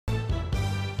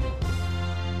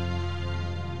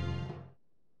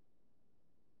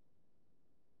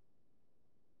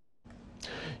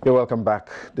You're welcome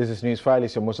back. This is Newsfile.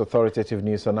 It's your most authoritative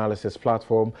news analysis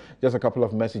platform. Just a couple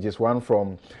of messages. One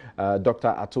from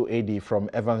Dr. Atu Edu from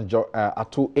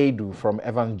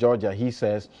Evans, Georgia. He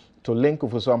says, to link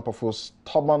Ufusu Ampofo's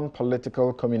stubborn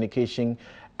political communication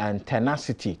and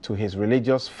tenacity to his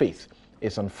religious faith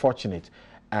is unfortunate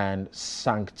and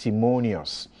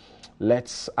sanctimonious.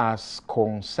 Let's us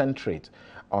concentrate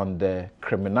on the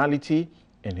criminality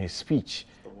in his speech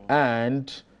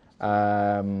and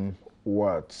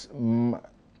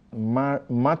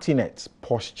Martinet's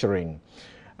posturing.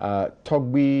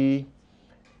 Togbi,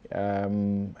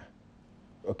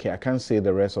 okay, I can't say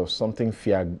the rest of something.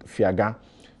 Fiaga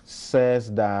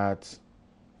says that,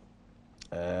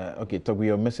 okay, Togbi,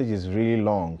 your message is really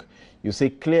long. You say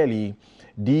clearly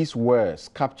these words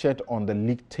captured on the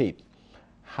leaked tape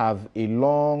have a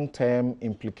long-term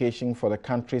implication for the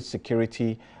country's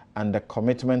security and the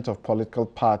commitment of political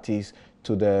parties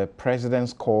to the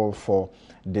president's call for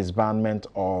disbandment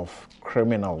of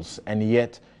criminals and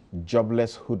yet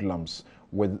jobless hoodlums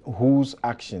with whose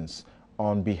actions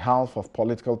on behalf of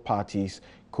political parties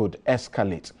could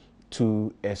escalate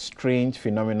to a strange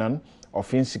phenomenon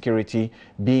of insecurity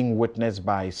being witnessed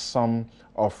by some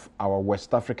of our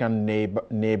West African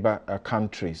neighbor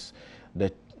countries.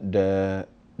 The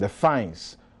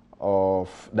lines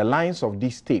of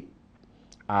this tape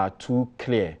are too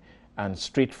clear and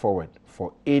straightforward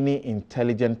for any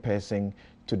intelligent person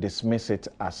to dismiss it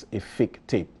as a fake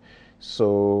tape.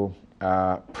 So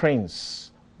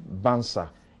Prince Bansa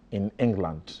in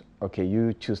England, okay,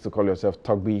 you choose to call yourself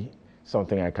Togbi,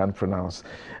 something I can't pronounce.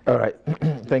 All right,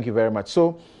 thank you very much.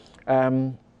 So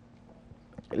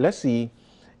let's see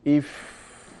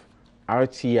if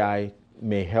RTI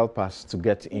may help us to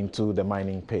get into the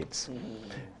mining pits.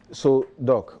 So,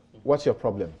 Doc, what's your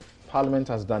problem? Parliament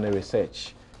has done a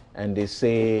research and they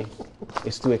say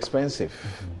it's too expensive,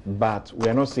 but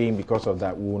we're not saying because of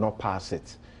that we will not pass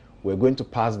it. We're going to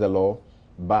pass the law,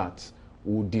 but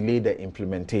we'll delay the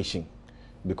implementation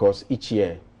because each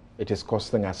year it is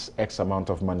costing us X amount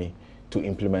of money to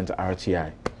implement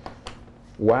RTI.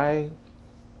 Why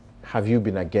have you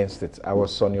been against it? I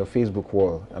was on your Facebook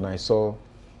wall and I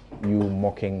you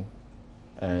mocking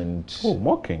and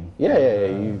mocking.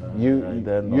 You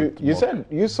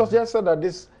suggested that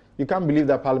this, you can't believe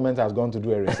that Parliament has gone to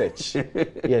do a research.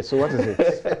 Yeah, so what is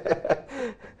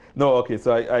it? No, okay,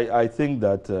 so I think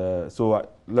that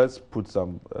let's put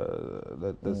some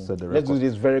let's set the record. Let's do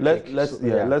this very quick. Let's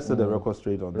set the record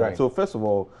straight on that. Right. So first of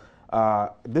all,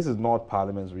 this is not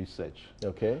Parliament's research.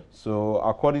 Okay. So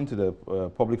according to the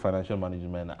Public Financial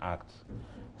Management Act,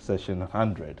 Section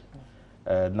 100,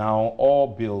 now all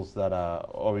bills that are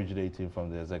originating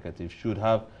from the executive should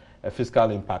have a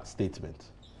fiscal impact statement.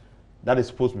 That is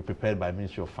supposed to be prepared by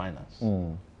Ministry of Finance.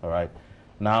 All right.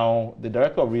 Now, the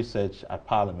Director of Research at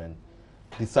Parliament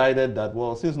decided that,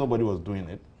 well, since nobody was doing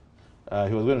it,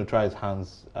 he was going to try his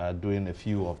hands at doing a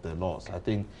few of the laws. I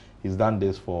think he's done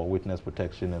this for witness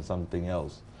protection and something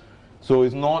else. So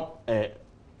it's not a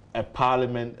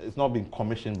Parliament, it's not being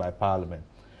commissioned by Parliament.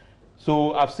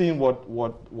 So I've seen what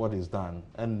is done.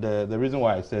 And the reason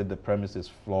why I said the premise is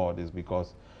flawed is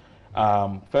because,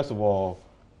 first of all,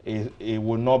 it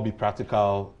will not be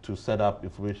practical to set up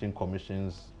information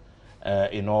commissions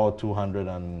in all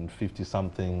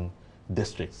 250-something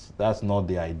districts. That's not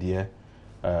the idea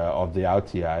of the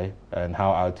RTI and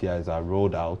how RTIs are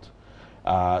rolled out.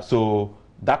 So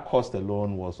that cost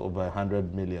alone was over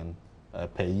 100 million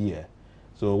per year.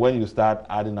 So when you start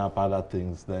adding up other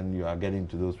things, then you are getting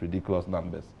to those ridiculous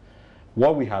numbers.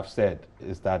 What we have said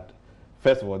is that,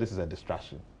 first of all, this is a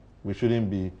distraction. We shouldn't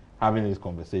be having this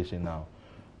conversation now.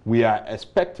 We are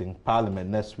expecting Parliament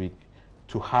next week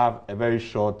to have a very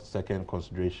short second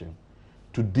consideration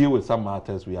to deal with some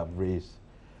matters we have raised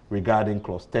regarding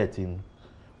Clause 13.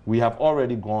 We have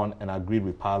already gone and agreed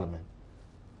with Parliament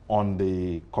on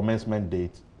the commencement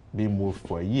date being moved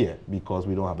for a year because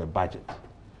we don't have a budget.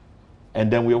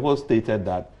 And then we also stated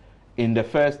that in the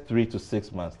first 3 to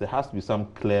 6 months, there has to be some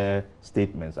clear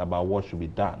statements about what should be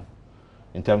done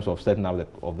in terms of setting up the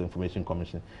Information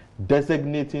Commission,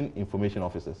 designating information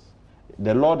officers.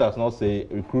 The law does not say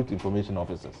recruit information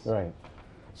officers. Right.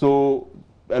 So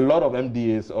a lot of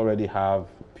MDAs already have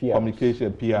PRs.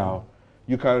 Communication, PR.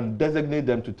 You can designate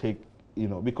them to take,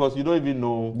 because you don't even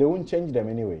know. They won't change them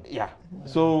anyway. Yeah.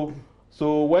 So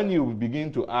when you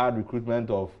begin to add recruitment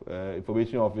of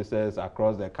information officers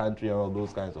across the country and all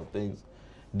those kinds of things,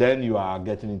 then you are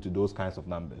getting into those kinds of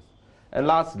numbers. And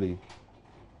lastly,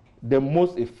 the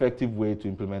most effective way to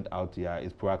implement RTI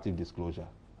is proactive disclosure.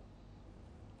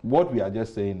 What we are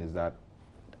just saying is that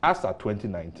as at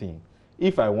 2019,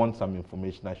 if I want some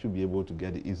information, I should be able to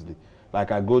get it easily.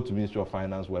 Like I go to Ministry of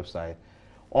Finance website,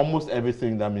 almost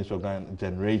everything that Ministry of Finance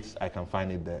generates, I can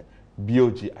find it there.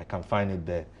 BOG, I can find it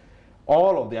there.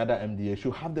 All of the other MDA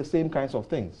should have the same kinds of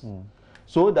things.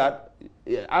 So that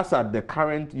as at the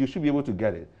current, you should be able to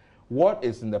get it. What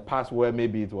is in the past where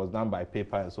maybe it was done by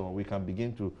paper and so on, we can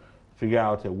begin to figure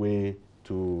out a way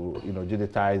to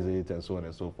digitize it and so on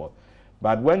and so forth.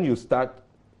 But when you start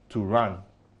to run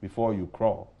before you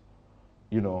crawl,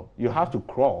 you have to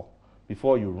crawl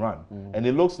before you run. And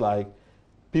it looks like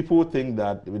people think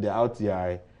that with the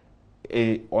RTI,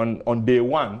 on day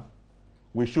one,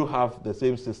 we should have the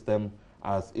same system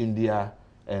as India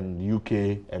and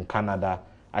UK and Canada.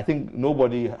 I think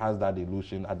nobody has that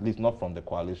illusion, at least not from the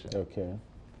coalition.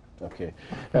 Okay.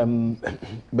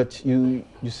 But you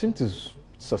seem to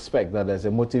suspect that there's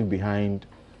a motive behind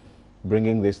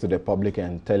bringing this to the public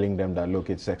and telling them that, look,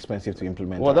 it's expensive to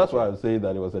implement. Well, that's why I say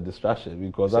that it was a distraction,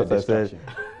 because as I said,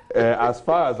 as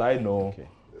far as I know,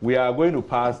 we are going to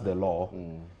pass the law.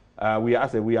 We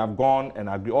have gone and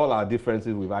agreed all our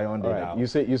differences. We've ironed it out. You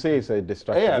say it's a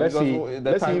distraction. Yeah, let's see if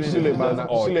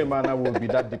Suleimana will be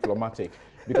that diplomatic.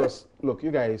 Because look, you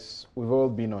guys, we've all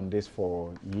been on this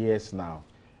for years now,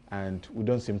 and we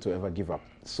don't seem to ever give up.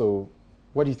 So,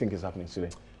 what do you think is happening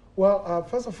today? Well,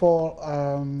 first of all,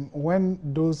 when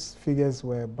those figures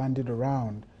were bandied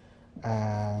around,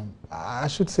 I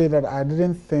should say that I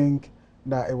didn't think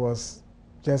that it was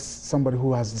just somebody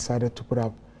who has decided to put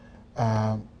up,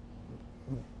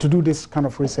 to do this kind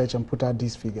of research and put out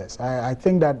these figures. I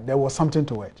think that there was something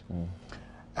to it.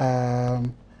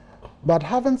 But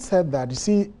having said that, you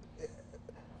see,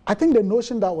 I think the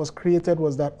notion that was created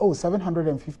was that,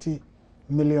 750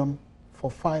 million for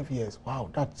 5 years.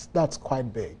 Wow, that's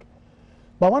quite big.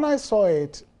 But when I saw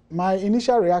it, my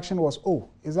initial reaction was,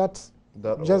 is that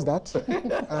just that?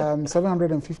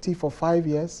 750 for 5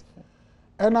 years?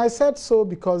 And I said so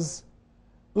because,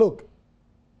 look,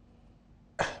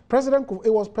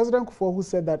 it was President Kufuor who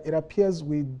said that it appears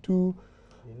we do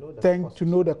tend to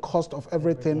know the cost of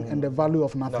everything and the value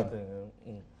of nothing.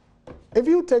 If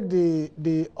you take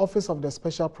the Office of the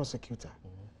Special Prosecutor,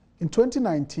 in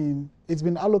 2019, it's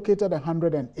been allocated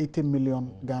 180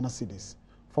 million Ghana cedis.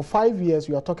 For 5 years,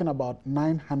 you are talking about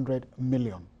 900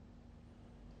 million.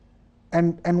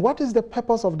 And what is the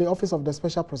purpose of the Office of the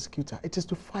Special Prosecutor? It is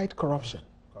to fight corruption.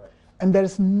 Correct. And there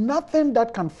is nothing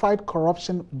that can fight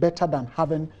corruption better than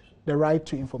having the right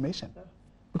to information.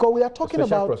 Because we are talking about...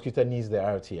 The Special Prosecutor needs the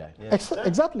RTI. Yes.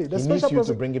 Exactly. He needs you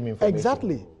to bring him information.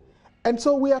 Exactly. And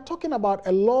so we are talking about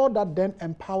a law that then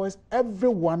empowers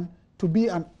everyone to be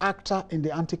an actor in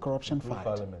the anti-corruption fight.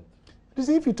 Parliament. You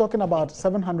see, if you're talking about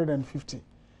 750,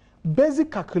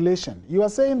 basic calculation, you are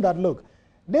saying that, look,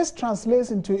 this translates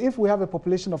into, if we have a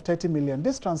population of 30 million,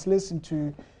 this translates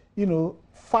into,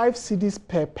 5 cedis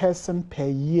per person per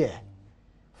year.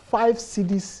 5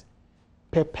 cedis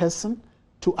per person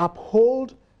to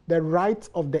uphold the rights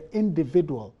of the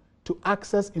individual to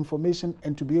access information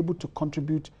and to be able to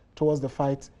contribute towards the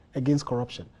fight against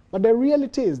corruption. But the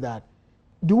reality is that,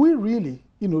 do we really,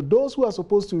 those who are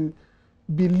supposed to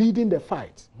be leading the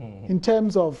fight in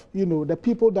terms of, the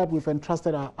people that we've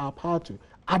entrusted our power to,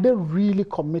 are they really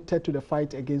committed to the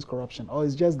fight against corruption? Or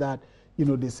is just that,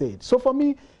 they say it? So for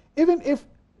me, even if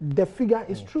the figure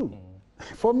is true,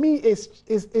 for me,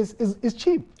 it's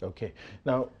cheap. Okay.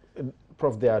 Now,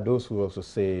 Prof, there are those who also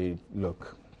say,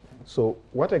 look, so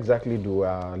what exactly do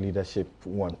our leadership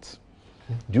want?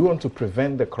 Do you want to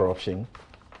prevent the corruption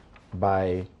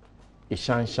by a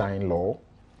shine law,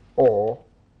 or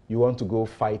you want to go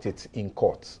fight it in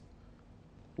court?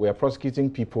 We are prosecuting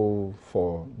people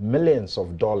for millions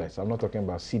of dollars. I'm not talking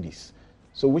about cedis.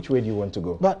 So which way do you want to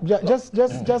go? But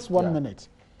just 1 minute.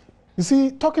 You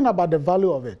see, talking about the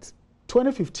value of it,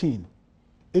 2015,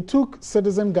 it took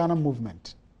Citizen Ghana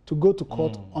movement to go to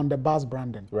court on the bus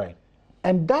branding. Right.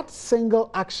 And that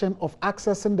single action of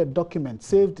accessing the document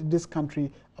saved this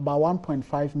country about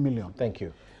 1.5 million. Thank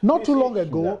you. Not too long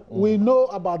ago, we know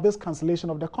about this cancellation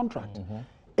of the contract.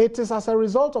 It is as a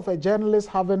result of a journalist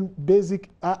having basic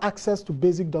access to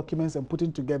basic documents and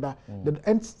putting together.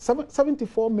 And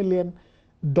 $74 million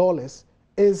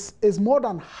is more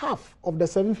than half of the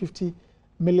 750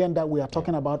 million that we are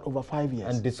talking about over 5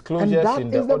 years. And disclosures in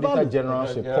the Auditor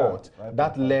General's report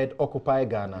that led Occupy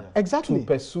Ghana to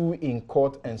pursue in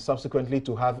court and subsequently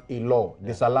to have a law,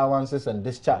 disallowances and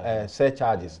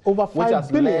surcharges, over 5 which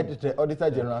has billion. led the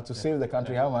Auditor General to save the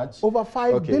country how much? Over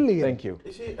 5 billion. Thank you.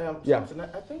 You see, Samson,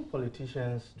 I think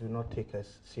politicians do not take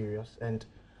us serious, and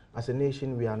as a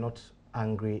nation we are not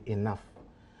angry enough.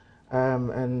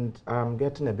 And I'm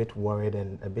getting a bit worried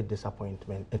and a bit disappointed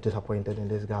in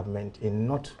this government in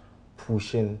not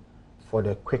pushing for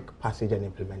the quick passage and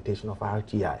implementation of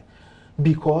RTI,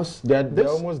 because they're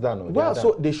almost done. Well,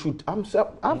 so they should.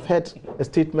 I've heard a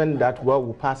statement that, well,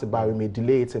 we'll pass it, but we may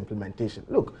delay its implementation.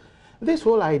 Look, this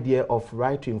whole idea of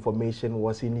right to information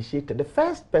was initiated. The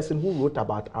first person who wrote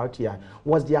about RTI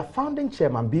was their founding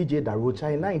chairman, B.J.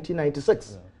 Darocha, in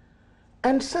 1996.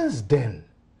 And since then,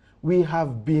 we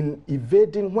have been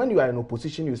evading. When you are in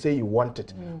opposition, you say you want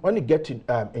it. When you get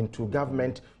into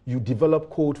government, you develop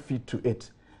cold feet to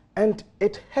it. And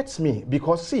it hurts me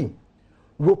because, see,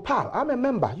 ROPAL, I'm a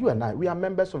member, you and I, we are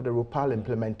members of the ROPAL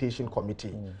Implementation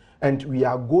Committee. And we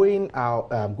are going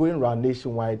around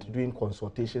nationwide doing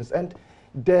consultations. And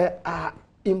there are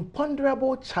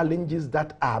imponderable challenges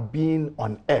that are being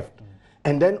unearthed.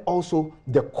 And then also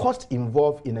the cost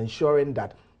involved in ensuring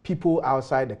that people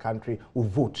outside the country will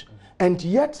vote. And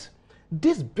yet,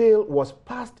 this bill was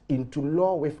passed into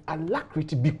law with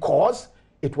alacrity because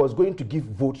it was going to give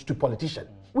votes to politicians.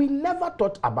 We never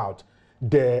thought about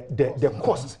the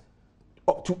cost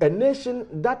to a nation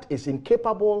that is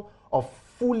incapable of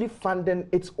fully funding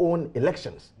its own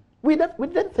elections. We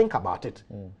didn't think about it.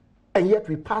 And yet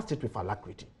we passed it with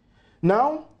alacrity.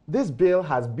 Now, this bill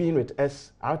has been with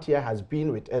us, RTI has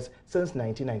been with us since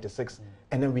 1996,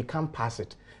 and then we can't pass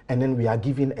it. And then we are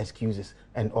giving excuses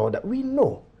and all that. We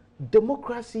know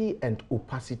democracy and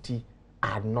opacity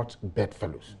are not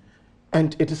bedfellows.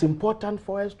 And it is important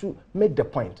for us to make the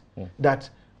point that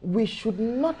we should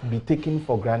not be taken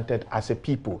for granted as a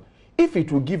people. If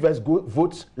it will give us good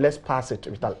votes, let's pass it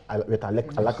with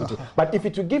alacrity. But if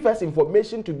it will give us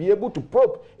information to be able to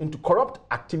probe into corrupt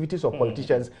activities of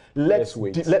politicians, let's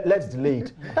delay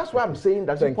it. That's why I'm saying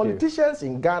that the politicians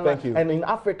in Ghana and in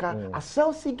Africa are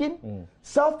self-seeking,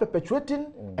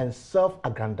 self-perpetuating, and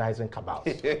self-aggrandizing cabals.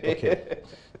 Okay.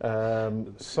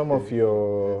 Some of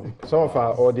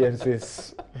our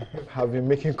audiences have been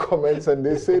making comments, and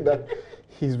they say that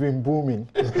he's been booming,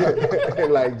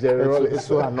 like Jerry Rollins. It's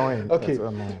so annoying. Okay, so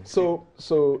annoying.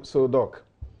 So Doc,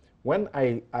 when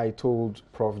I told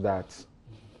Prof that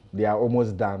they are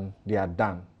almost done, they are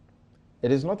done,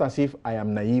 it is not as if I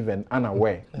am naive and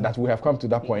unaware that we have come to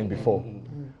that point before.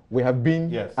 We have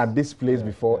been at this place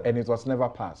before, and it was never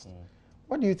passed.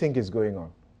 What do you think is going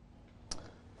on?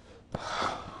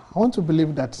 I want to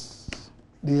believe that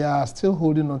they are still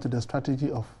holding on to the strategy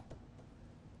of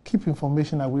keep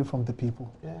information away from the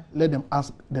people. Let them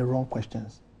ask the wrong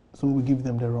questions, so we give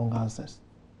them the wrong answers.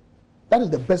 That is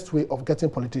the best way of getting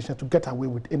politicians to get away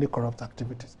with any corrupt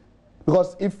activities.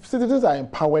 Because if citizens are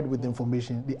empowered with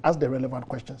information, they ask the relevant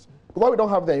questions. Because we don't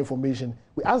have the information,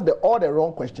 we ask all the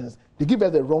wrong questions, they give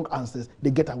us the wrong answers,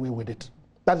 they get away with it.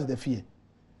 That is the fear.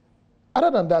 Other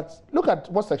than that, look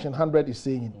at what Section 100 is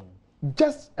saying.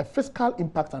 Just a fiscal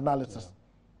impact analysis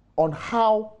on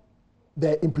how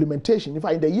the implementation, in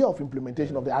fact, in the year of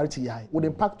implementation of the RTI, would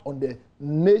impact on the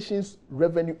nation's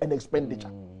revenue and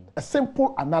expenditure. A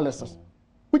simple analysis,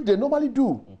 which they normally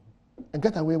do, and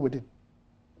get away with it.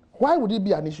 Why would it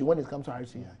be an issue when it comes to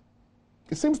RTI?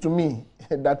 It seems to me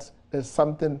that there's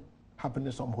something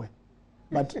happening somewhere.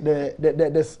 But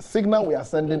the signal we are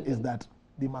sending is that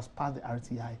they must pass the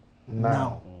RTI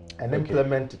now. And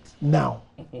implement it now.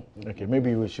 Okay,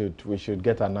 maybe we should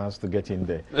get ANAS to get in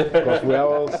there, because we are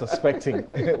all suspecting.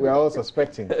 We are all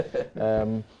suspecting.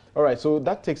 All right, so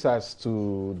that takes us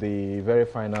to the very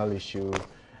final issue.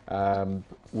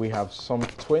 We have some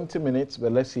 20 minutes,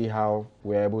 but let's see how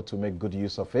we're able to make good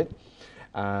use of it.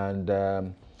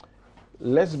 And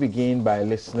let's begin by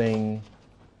listening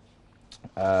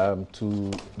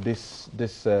to this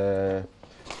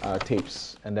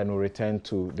tapes, and then we'll return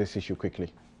to this issue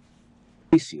quickly.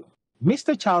 Bissue.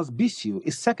 Mr. Charles Bissue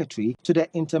is secretary to the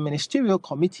Interministerial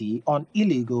Committee on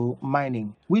Illegal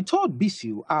Mining. We told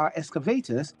Bissue our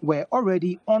excavators were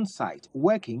already on site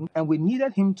working, and we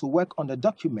needed him to work on the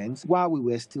documents while we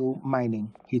were still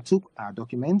mining. He took our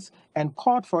documents and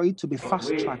called for it to be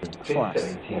fast-tracked for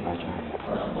us.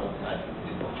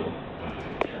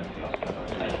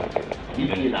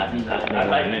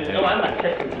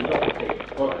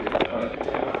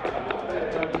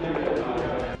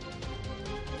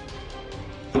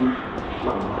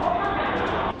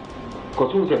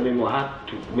 Because we have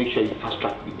to make sure you fast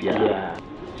track with the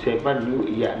say, but new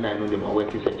year, I know them are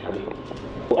working centrally.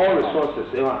 All resources,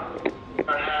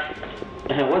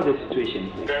 what's the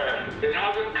situation? It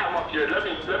hasn't come up yet. Let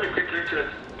me quickly check.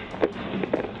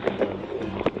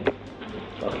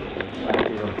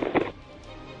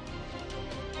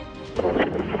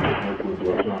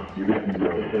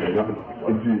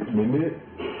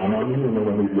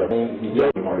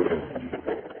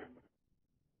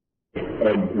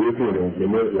 waiting on the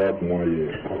last 1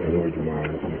 year, and what you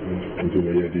mind into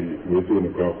the year, waiting on the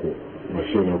car,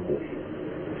 machine.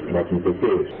 But we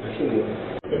prefer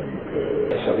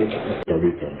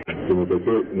so we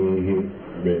prefer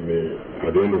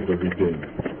at the end of everything,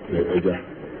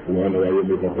 one way you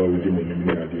make a problem in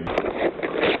the idea.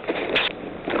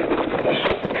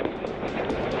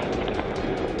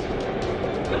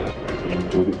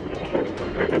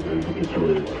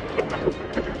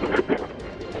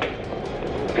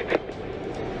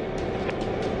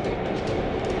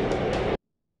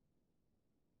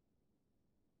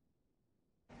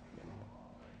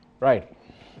 Right.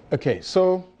 Okay.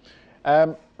 So,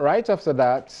 right after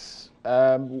that,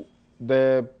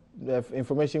 the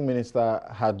information minister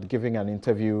had given an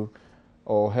interview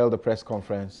or held a press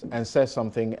conference and said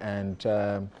something, and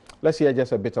let's hear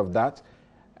just a bit of that,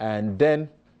 and then,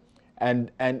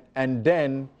 and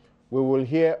then we will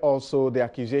hear also the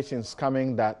accusations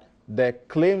coming that the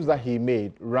claims that he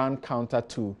made ran counter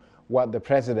to what the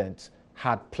president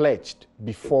had pledged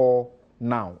before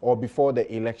now or before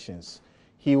the elections.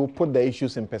 He will put the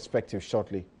issues in perspective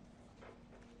shortly.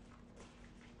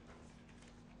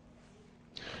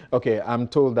 Okay, I'm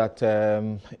told that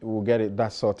we'll get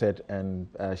that sorted and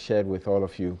shared with all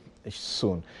of you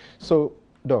soon. So,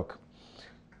 Doc,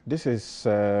 this is,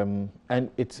 and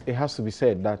it has to be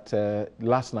said that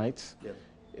last night,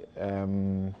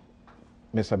 Mr.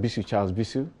 Bissue, Charles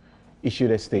Bissue, issued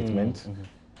a statement.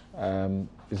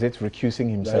 Is it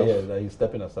recusing himself? Yeah, he's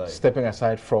stepping aside. Stepping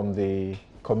aside from the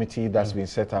committee that's been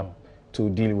set up to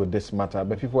deal with this matter.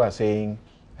 But people are saying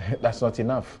that's not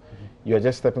enough. You're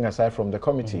just stepping aside from the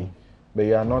committee, but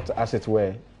you are not, as it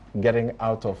were, getting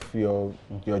out of your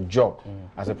job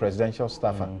as a presidential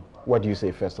staffer. What do you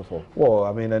say, first of all? Well,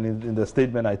 I mean, and in the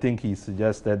statement, I think he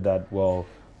suggested that, well,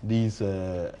 these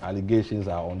allegations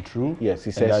are untrue. Yes, he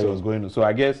said that so. He was going to. So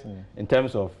I guess in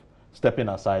terms of stepping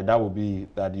aside, that would be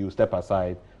that you step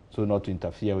aside so not to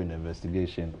interfere with the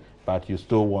investigation, but you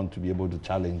still want to be able to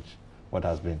challenge what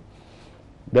has been.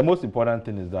 The most important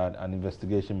thing is that an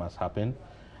investigation must happen.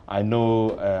 I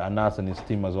know ANAS and his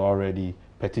team has already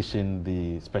petitioned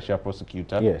the special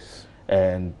prosecutor. Yes.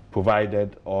 And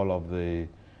provided all of the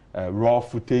raw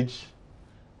footage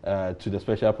to the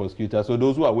special prosecutor. So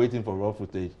those who are waiting for raw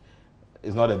footage,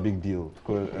 it's not a big deal.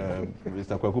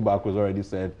 Mr. Kwaku Bako has already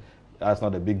said that's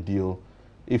not a big deal.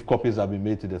 If copies have been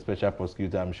made to the special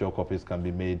prosecutor, I'm sure copies can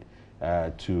be made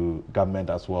to government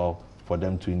as well for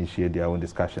them to initiate their own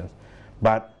discussions.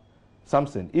 But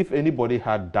Samson, if anybody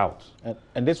had doubt.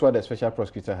 And this is what the special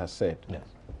prosecutor has said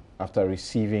after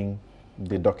receiving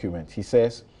the document. He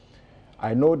says,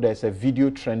 I know there's a video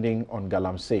trending on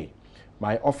GALAMSEY.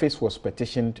 My office was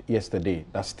petitioned yesterday,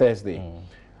 that's Thursday.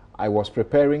 I was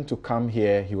preparing to come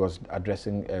here, he was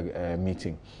addressing a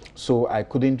meeting. So I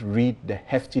couldn't read the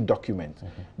hefty document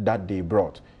that they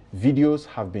brought. Videos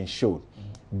have been showed.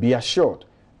 Be assured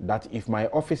that if my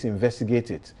office investigates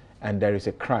it and there is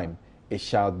a crime, it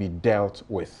shall be dealt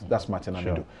with. That's Martin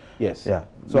Amidu. Yes. Yeah.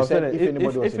 So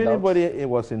if anybody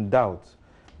was in doubt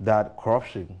that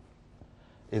corruption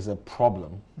is a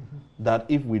problem, that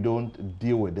if we don't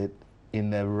deal with it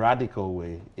in a radical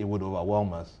way, it would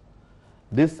overwhelm us.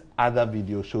 This other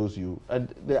video shows you,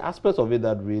 and the aspects of it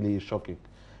that really is shocking,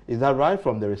 is that right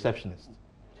from the receptionist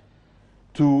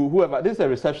to whoever, this is a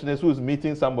receptionist who's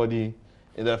meeting somebody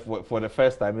for the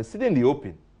first time, is sitting in the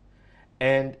open,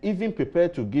 and even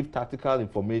prepared to give tactical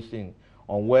information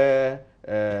on where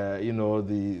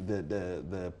the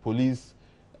police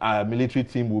military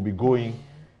team will be going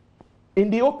in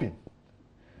the open.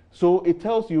 So it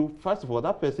tells you, first of all,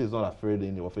 that person is not afraid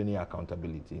of any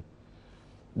accountability.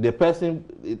 The person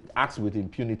acts with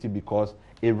impunity because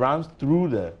it runs through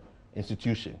the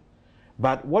institution.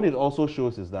 But what it also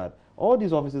shows is that all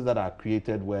these offices that are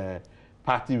created where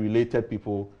party-related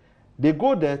people, they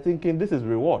go there thinking this is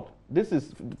reward. This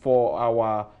is for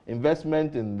our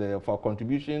investment for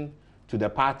contribution to the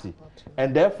party.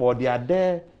 And therefore, they are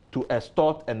there to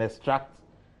extort and extract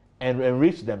and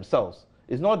enrich themselves.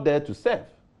 It's not there to serve.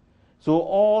 So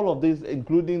all of this,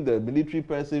 including the military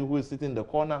person who is sitting in the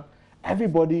corner,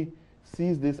 everybody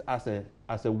sees this as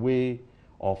a way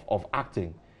of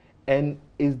acting. And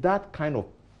is that kind of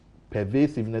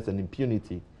pervasiveness and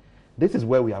impunity, this is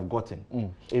where we have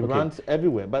gotten. It runs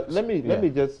everywhere. But let me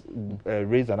just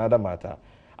raise another matter.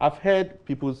 I've heard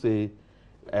people say,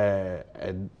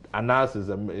 ANAS is,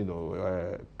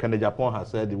 Kennedy Japan has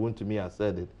said it, Won to me has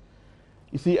said it.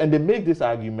 You see, and they make this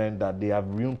argument that they have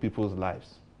ruined people's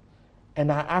lives.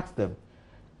 And I asked them,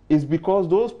 it's because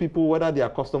those people, whether they are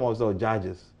customers or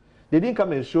judges, they didn't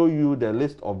come and show you the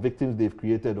list of victims they've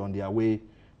created on their way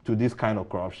to this kind of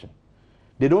corruption.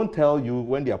 They don't tell you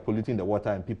when they are polluting the water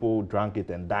and people drank it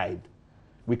and died.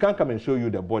 We can't come and show you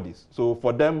the bodies. So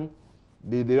for them,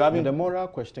 they haven't... The moral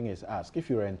question is asked, if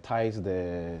you entice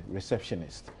the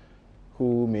receptionist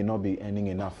who may not be earning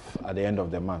enough at the end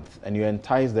of the month, and you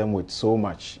entice them with so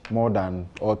much, more than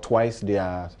or twice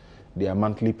their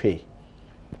monthly pay,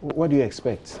 what do you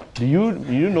expect? Do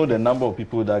you know the number of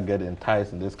people that get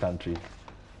enticed in this country?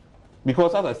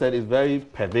 Because as I said, it's very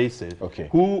pervasive. Okay.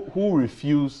 Who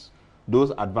refuse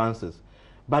those advances?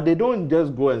 But they don't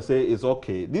just go and say it's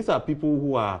okay. These are people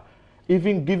who are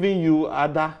even giving you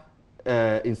other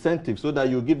incentives so that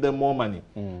you give them more money.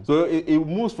 So it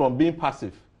moves from being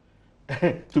passive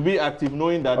to be active,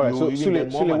 knowing that you even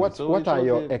get more money. What are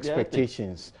your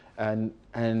expectations and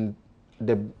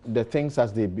the things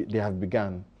as they have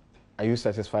begun? Are you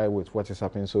satisfied with what is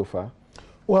happening so far?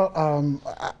 Well,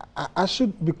 I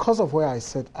should, because of where I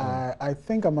sit, I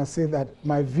think I must say that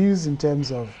my views in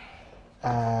terms of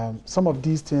some of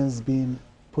these things being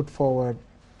put forward,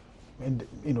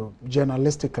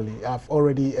 journalistically, I've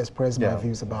already expressed my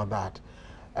views about that.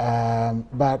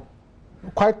 But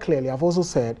quite clearly, I've also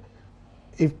said,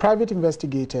 if private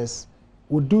investigators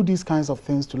would do these kinds of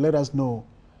things to let us know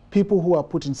people who are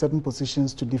put in certain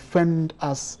positions to defend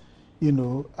us,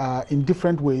 in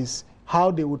different ways, how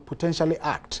they would potentially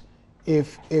act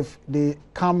if they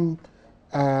come,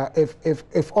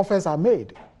 if offers are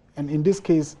made. And in this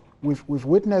case, we've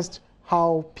witnessed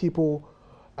how people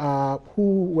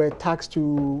who were tasked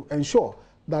to ensure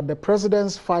that the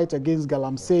president's fight against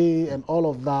Galamsey and all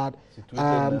of that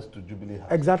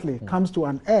comes to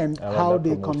an end, how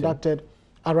they conducted,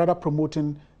 rather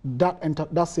promoting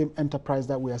that same enterprise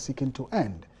that we are seeking to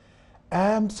end.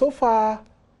 So far,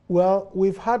 well,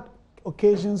 we've had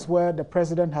occasions where the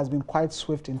president has been quite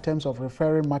swift in terms of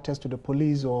referring matters to the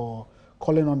police or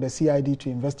calling on the CID to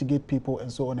investigate people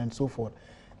and so on and so forth.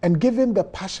 And given the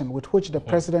passion with which the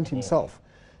president himself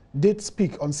did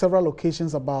speak on several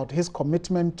occasions about his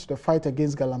commitment to the fight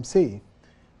against Galamsey,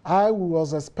 I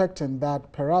was expecting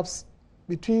that perhaps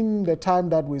between the time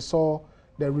that we saw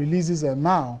the releases and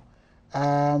now,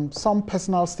 some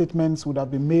personal statements would have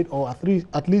been made, or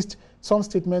at least some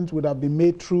statements would have been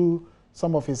made through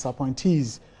some of his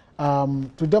appointees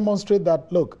to demonstrate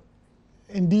that, look,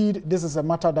 indeed, this is a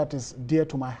matter that is dear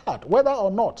to my heart. Whether or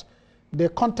not the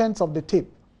contents of the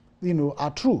tape,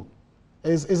 are true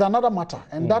is another matter,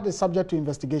 and that is subject to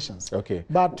investigations. Okay.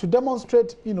 But to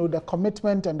demonstrate, the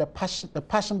commitment and the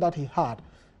passion that he had,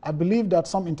 I believe that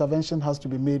some intervention has to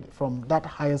be made from that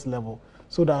highest level,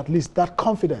 so that at least that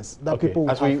confidence that people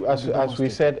will have. As we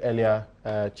said earlier,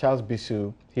 Charles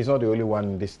Bissue, he's not the only one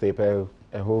in this tape, a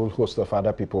whole host of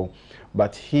other people,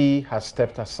 but he has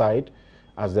stepped aside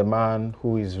as the man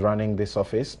who is running this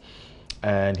office,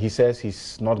 and he says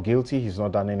he's not guilty, he's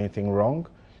not done anything wrong,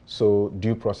 so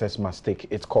due process must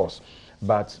take its course.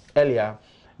 But earlier,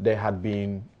 there had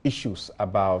been issues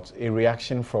about a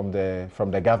reaction from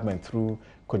the government through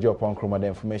Kojo Oppong-Nkrumah, the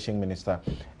information minister,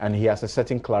 and he has a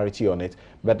certain clarity on it.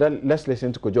 But then let's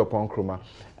listen to Kojo Oppong-Nkrumah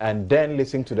and then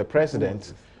listen to the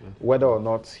president, whether or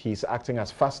not he's acting as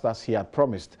fast as he had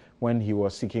promised when he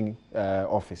was seeking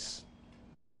office.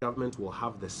 Government will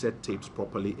have the said tapes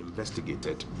properly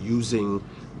investigated using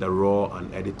the raw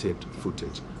unedited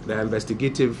footage. There are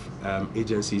investigative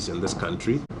agencies in this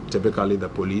country, typically the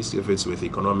police, if it's with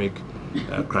economic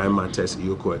crime matters,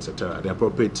 EOCO, etc. The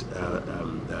appropriate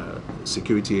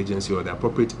security agency or the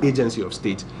appropriate agency of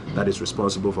state that is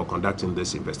responsible for conducting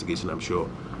this investigation, I'm sure,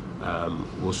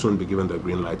 will soon be given the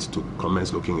green light to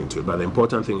commence looking into it. But the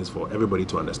important thing is for everybody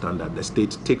to understand that the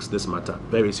state takes this matter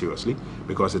very seriously,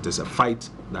 because it is a fight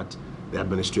that the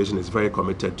administration is very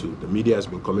committed to. The media has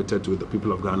been committed to it. The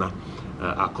people of Ghana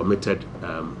are committed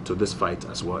to this fight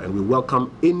as well. And we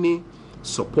welcome any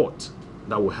support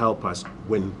that will help us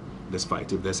win this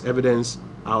fight. If there's evidence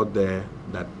out there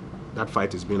that that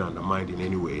fight is being undermined in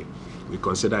any way, we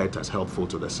consider it as helpful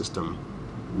to the system.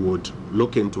 We would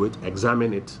look into it,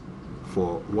 examine it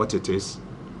for what it is,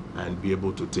 and be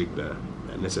able to take the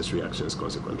necessary actions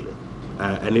consequently.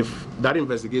 And if that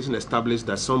investigation established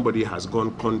that somebody has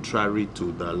gone contrary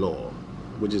to the law,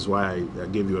 which is why I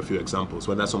gave you a few examples,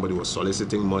 whether somebody was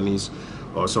soliciting monies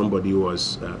or somebody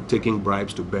was taking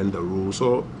bribes to bend the rules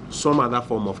or some other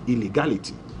form of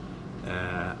illegality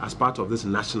as part of this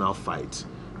national fight,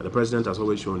 the president has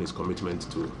always shown his commitment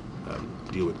to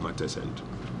deal with matters, and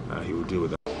he will deal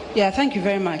with that. Yeah, thank you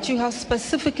very much. You have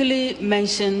specifically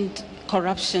mentioned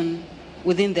corruption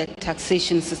within the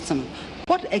taxation system.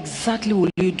 What exactly will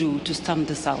you do to stamp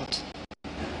this out?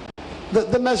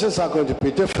 The measures are going to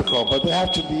be difficult, but there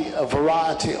have to be a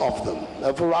variety of them.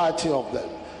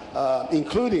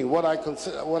 including what I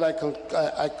consider,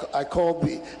 I call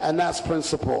the ANAS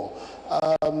principle,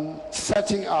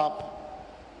 setting up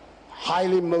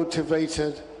highly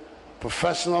motivated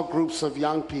professional groups of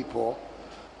young people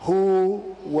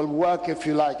who will work, if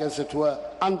you like, as it were,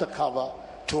 undercover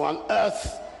to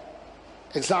unearth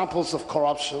examples of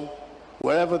corruption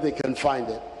wherever they can find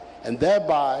it, and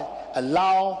thereby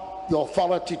allow the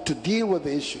authority to deal with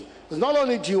the issue. Because not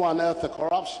only do you unearth the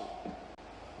corruption,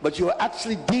 but you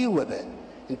actually deal with it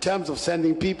in terms of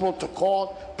sending people to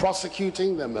court,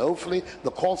 prosecuting them. Hopefully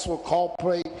the courts will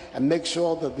cooperate and make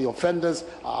sure that the offenders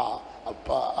are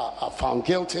found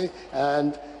guilty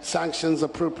and sanctions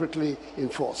appropriately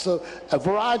enforced. So a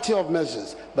variety of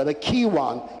measures, but a key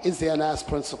one is the ANAS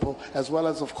principle, as well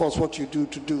as, of course, what you do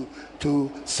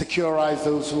to securize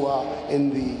those who are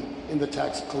in the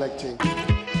tax collecting.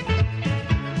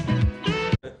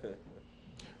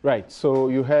 Right, so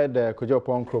you had Kojo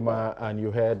Nkrumah and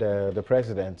you had the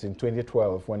president in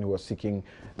 2012 when he was seeking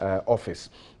office.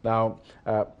 Now,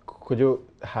 Kojo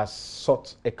has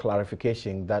sought a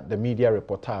clarification that the media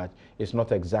reportage is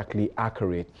not exactly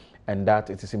accurate, and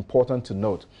that it is important to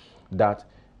note that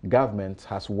government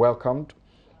has welcomed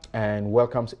and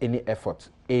welcomes any effort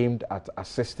aimed at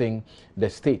assisting the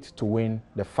state to win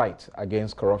the fight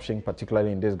against corruption,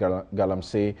 particularly in this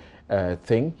Galamsey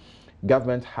thing.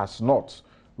 Government has not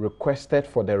requested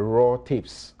for the raw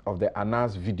tapes of the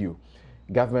ANAS video.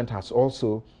 Government has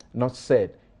also not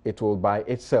said it will by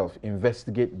itself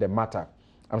investigate the matter.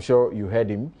 I'm sure you heard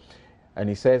him, and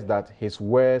he says that his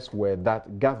words were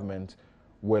that government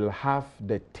will have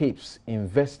the tapes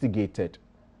investigated.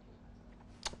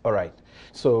 All right,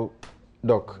 so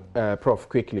Doc, Prof,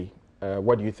 quickly,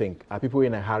 what do you think? Are people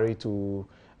in a hurry to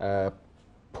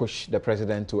push the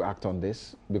president to act on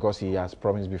this because he has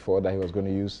promised before that he was going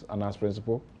to use ANAS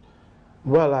principle?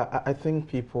 Well, I think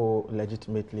people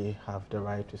legitimately have the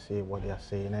right to say what they are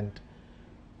saying, and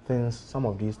some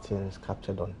of these things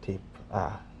captured on tape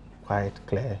are quite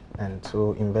clear, and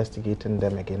so investigating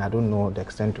them again, I don't know the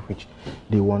extent to which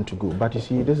they want to go. But you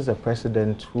see, this is a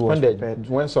precedent who was prepared.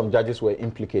 When some judges were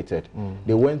implicated,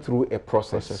 they went through a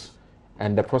process,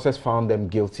 and the process found them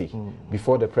guilty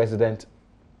before the president,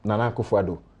 Nana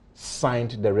Akufo-Addo,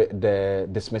 signed the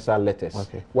dismissal letters.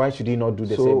 Okay. Why should he not do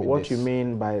the same? So what you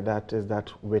mean by that is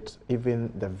that with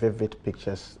even the vivid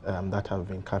pictures that have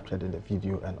been captured in the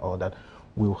video and all that,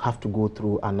 we'll have to go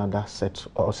through another set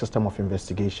or system of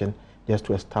investigation just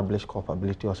to establish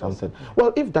culpability or something.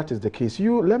 Well, if that is the case,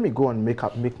 let me go and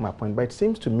make my point. But it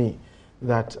seems to me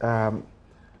that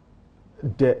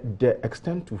the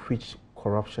extent to which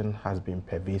corruption has been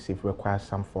pervasive requires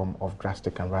some form of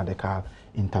drastic and radical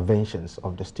interventions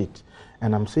of the state.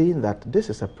 And I'm saying that this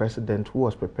is a president who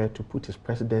was prepared to put his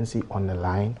presidency on the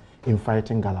line in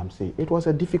fighting Galamsey. It was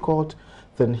a difficult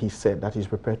thing he said, that he's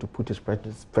prepared to put his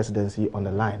presidency on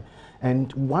the line.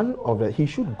 And he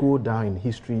should go down in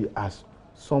history as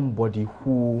somebody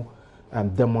who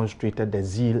demonstrated the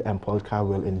zeal and political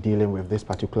will in dealing with this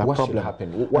particular problem. What should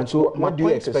happen? What do you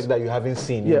expect that you haven't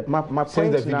seen? Yeah, my point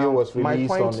since the video was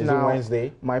released on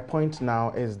Wednesday? My point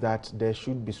now is that there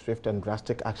should be swift and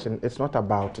drastic action. It's not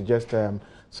about just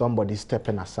somebody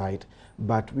stepping aside,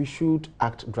 but we should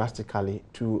act drastically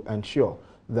to ensure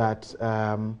that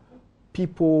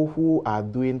people who are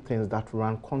doing things that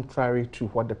run contrary to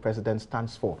what the president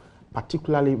stands for,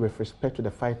 particularly with respect to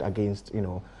the fight against,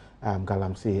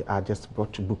 Galamsey, are just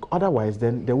brought to book. Otherwise,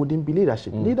 then there wouldn't be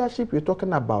leadership. Leadership, we're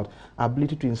talking about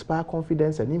ability to inspire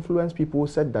confidence and influence people,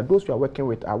 said that those you are working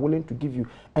with are willing to give you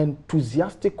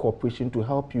enthusiastic cooperation to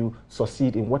help you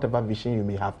succeed in whatever vision you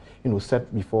may have,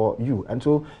 set before you. And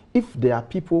so if there are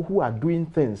people who are doing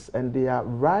things and they are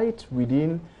right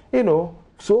within,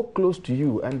 so close to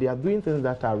you, and they are doing things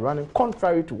that are running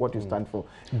contrary to what you stand for,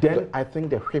 then I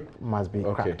think the whip must be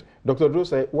cracked. Dr.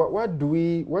 Drose, what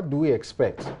do we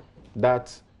expect?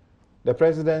 That the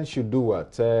president should do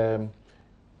what?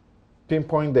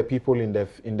 Pinpoint the people in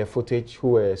the footage who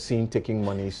were seen taking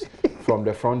monies from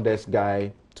the front desk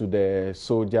guy to the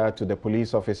soldier to the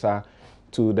police officer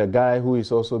to the guy who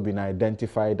is also been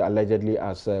identified allegedly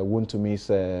as Wuntumi's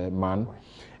man,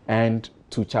 and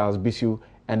to Charles Bissue,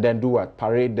 and then do what?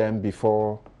 Parade them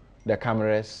before the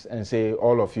cameras and say,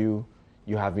 all of you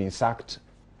have been sacked,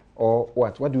 or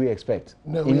what? What do we expect?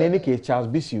 No, in any case, Charles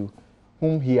Bissue,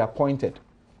 whom he appointed,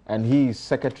 and he is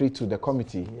secretary to the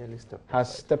committee,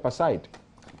 has stepped aside.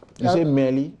 You say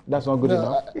merely, that's not good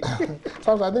enough? I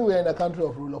think we're in a country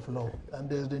of rule of law, and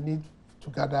there's the need to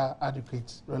gather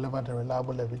adequate, relevant, and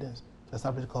reliable evidence to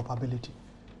establish culpability.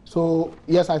 So,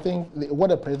 yes, I think what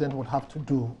the president would have to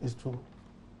do is to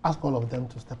ask all of them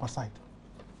to step aside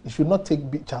it should not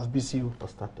take Charles Bissue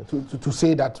to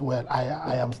say that, well,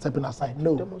 I am stepping aside.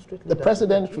 No, the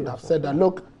president should have said that,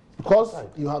 look, because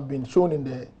you have been shown in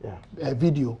the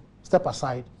video, step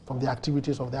aside from the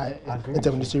activities of the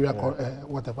interministerial,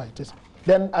 whatever it is.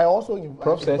 Then I also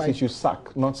Prof says you should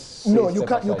sack, not no,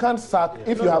 you can't sack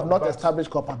if you have not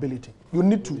established culpability. You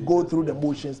need to go through the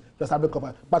motions to establish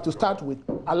culpability. But to start with,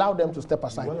 allow them to step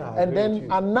aside. And then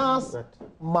ANAS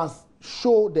must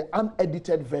show the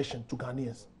unedited version to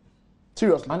Ghanaians.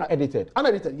 Seriously. Unedited?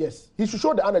 Unedited, yes. He should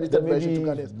show the unedited version to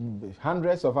Ghanaians.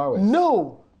 Hundreds of hours?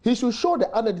 No. He should show the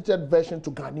unedited version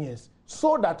to Ghanaians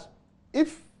so that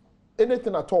if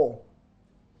anything at all,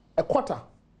 a quarter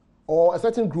or a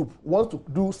certain group wants to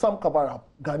do some cover-up,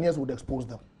 Ghanaians would expose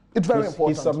them. It's very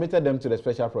important. He submitted them to the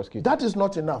special prosecutor. That is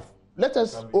not enough. Let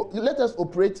us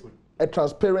operate a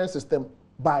transparent system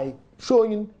by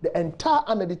showing the entire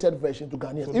unedited version to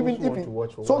Ghanaians.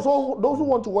 So those who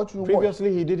want to watch you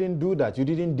previously, he didn't do that. You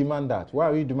didn't demand that. Why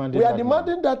are you demanding that? We are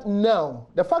demanding that now.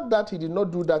 The fact that he did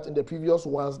not do that in the previous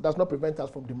ones does not prevent us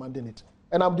from demanding it.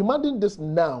 And I'm demanding this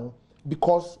now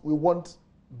because we want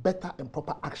better and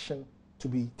proper action to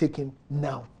be taken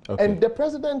now. Okay. And the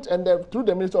president, through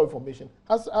the Minister of Information,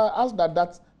 has asked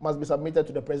that must be submitted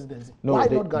to the presidency. No, why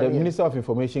not Ghanaians? The Minister of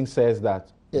Information says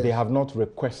that they have not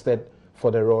requested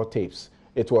for the raw tapes.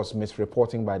 It was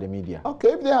misreporting by the media.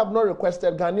 Okay, if they have not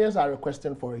requested, Ghanaians are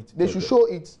requesting for it. They should show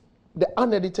it, the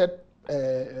unedited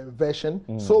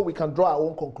version, so we can draw our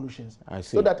own conclusions. I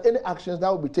see. So that any actions that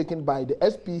will be taken by the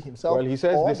SP himself well, he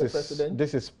says or the president.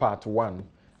 This is part 1,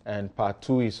 and part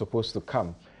 2 is supposed to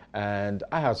come. And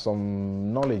I had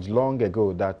some knowledge long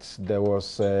ago that there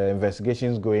was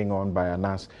investigations going on by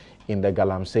ANAS in the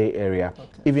Galamsey area,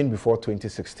 even before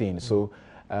 2016. So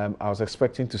I was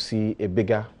expecting to see a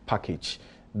bigger package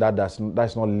that's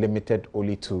not limited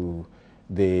only to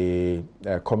the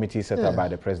committee set up by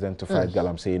the president to fight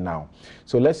Galamsey now.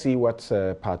 So let's see what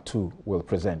part 2 will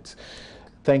present.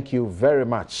 Thank you very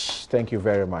much. Thank you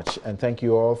very much. And thank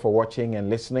you all for watching and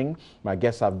listening. My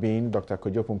guests have been Dr.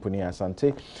 Kojo Pumpuni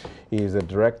Asante. He is the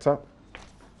Director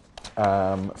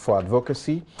for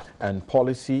Advocacy and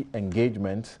Policy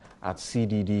Engagement at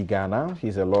CDD Ghana.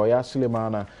 He's a lawyer.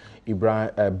 Sulemana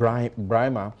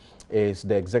Brahima is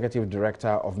the Executive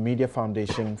Director of Media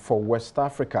Foundation for West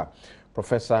Africa.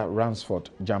 Professor Ransford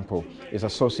Jampo is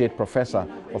Associate Professor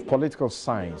of Political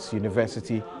Science,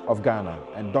 University of Ghana.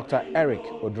 And Dr. Eric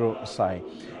Odro-Osai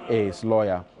is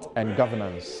lawyer and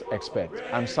governance expert.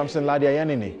 I'm Samson Ladia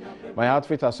Yanini. My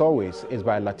outfit, as always, is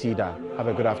by Latida. Have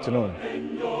a good afternoon.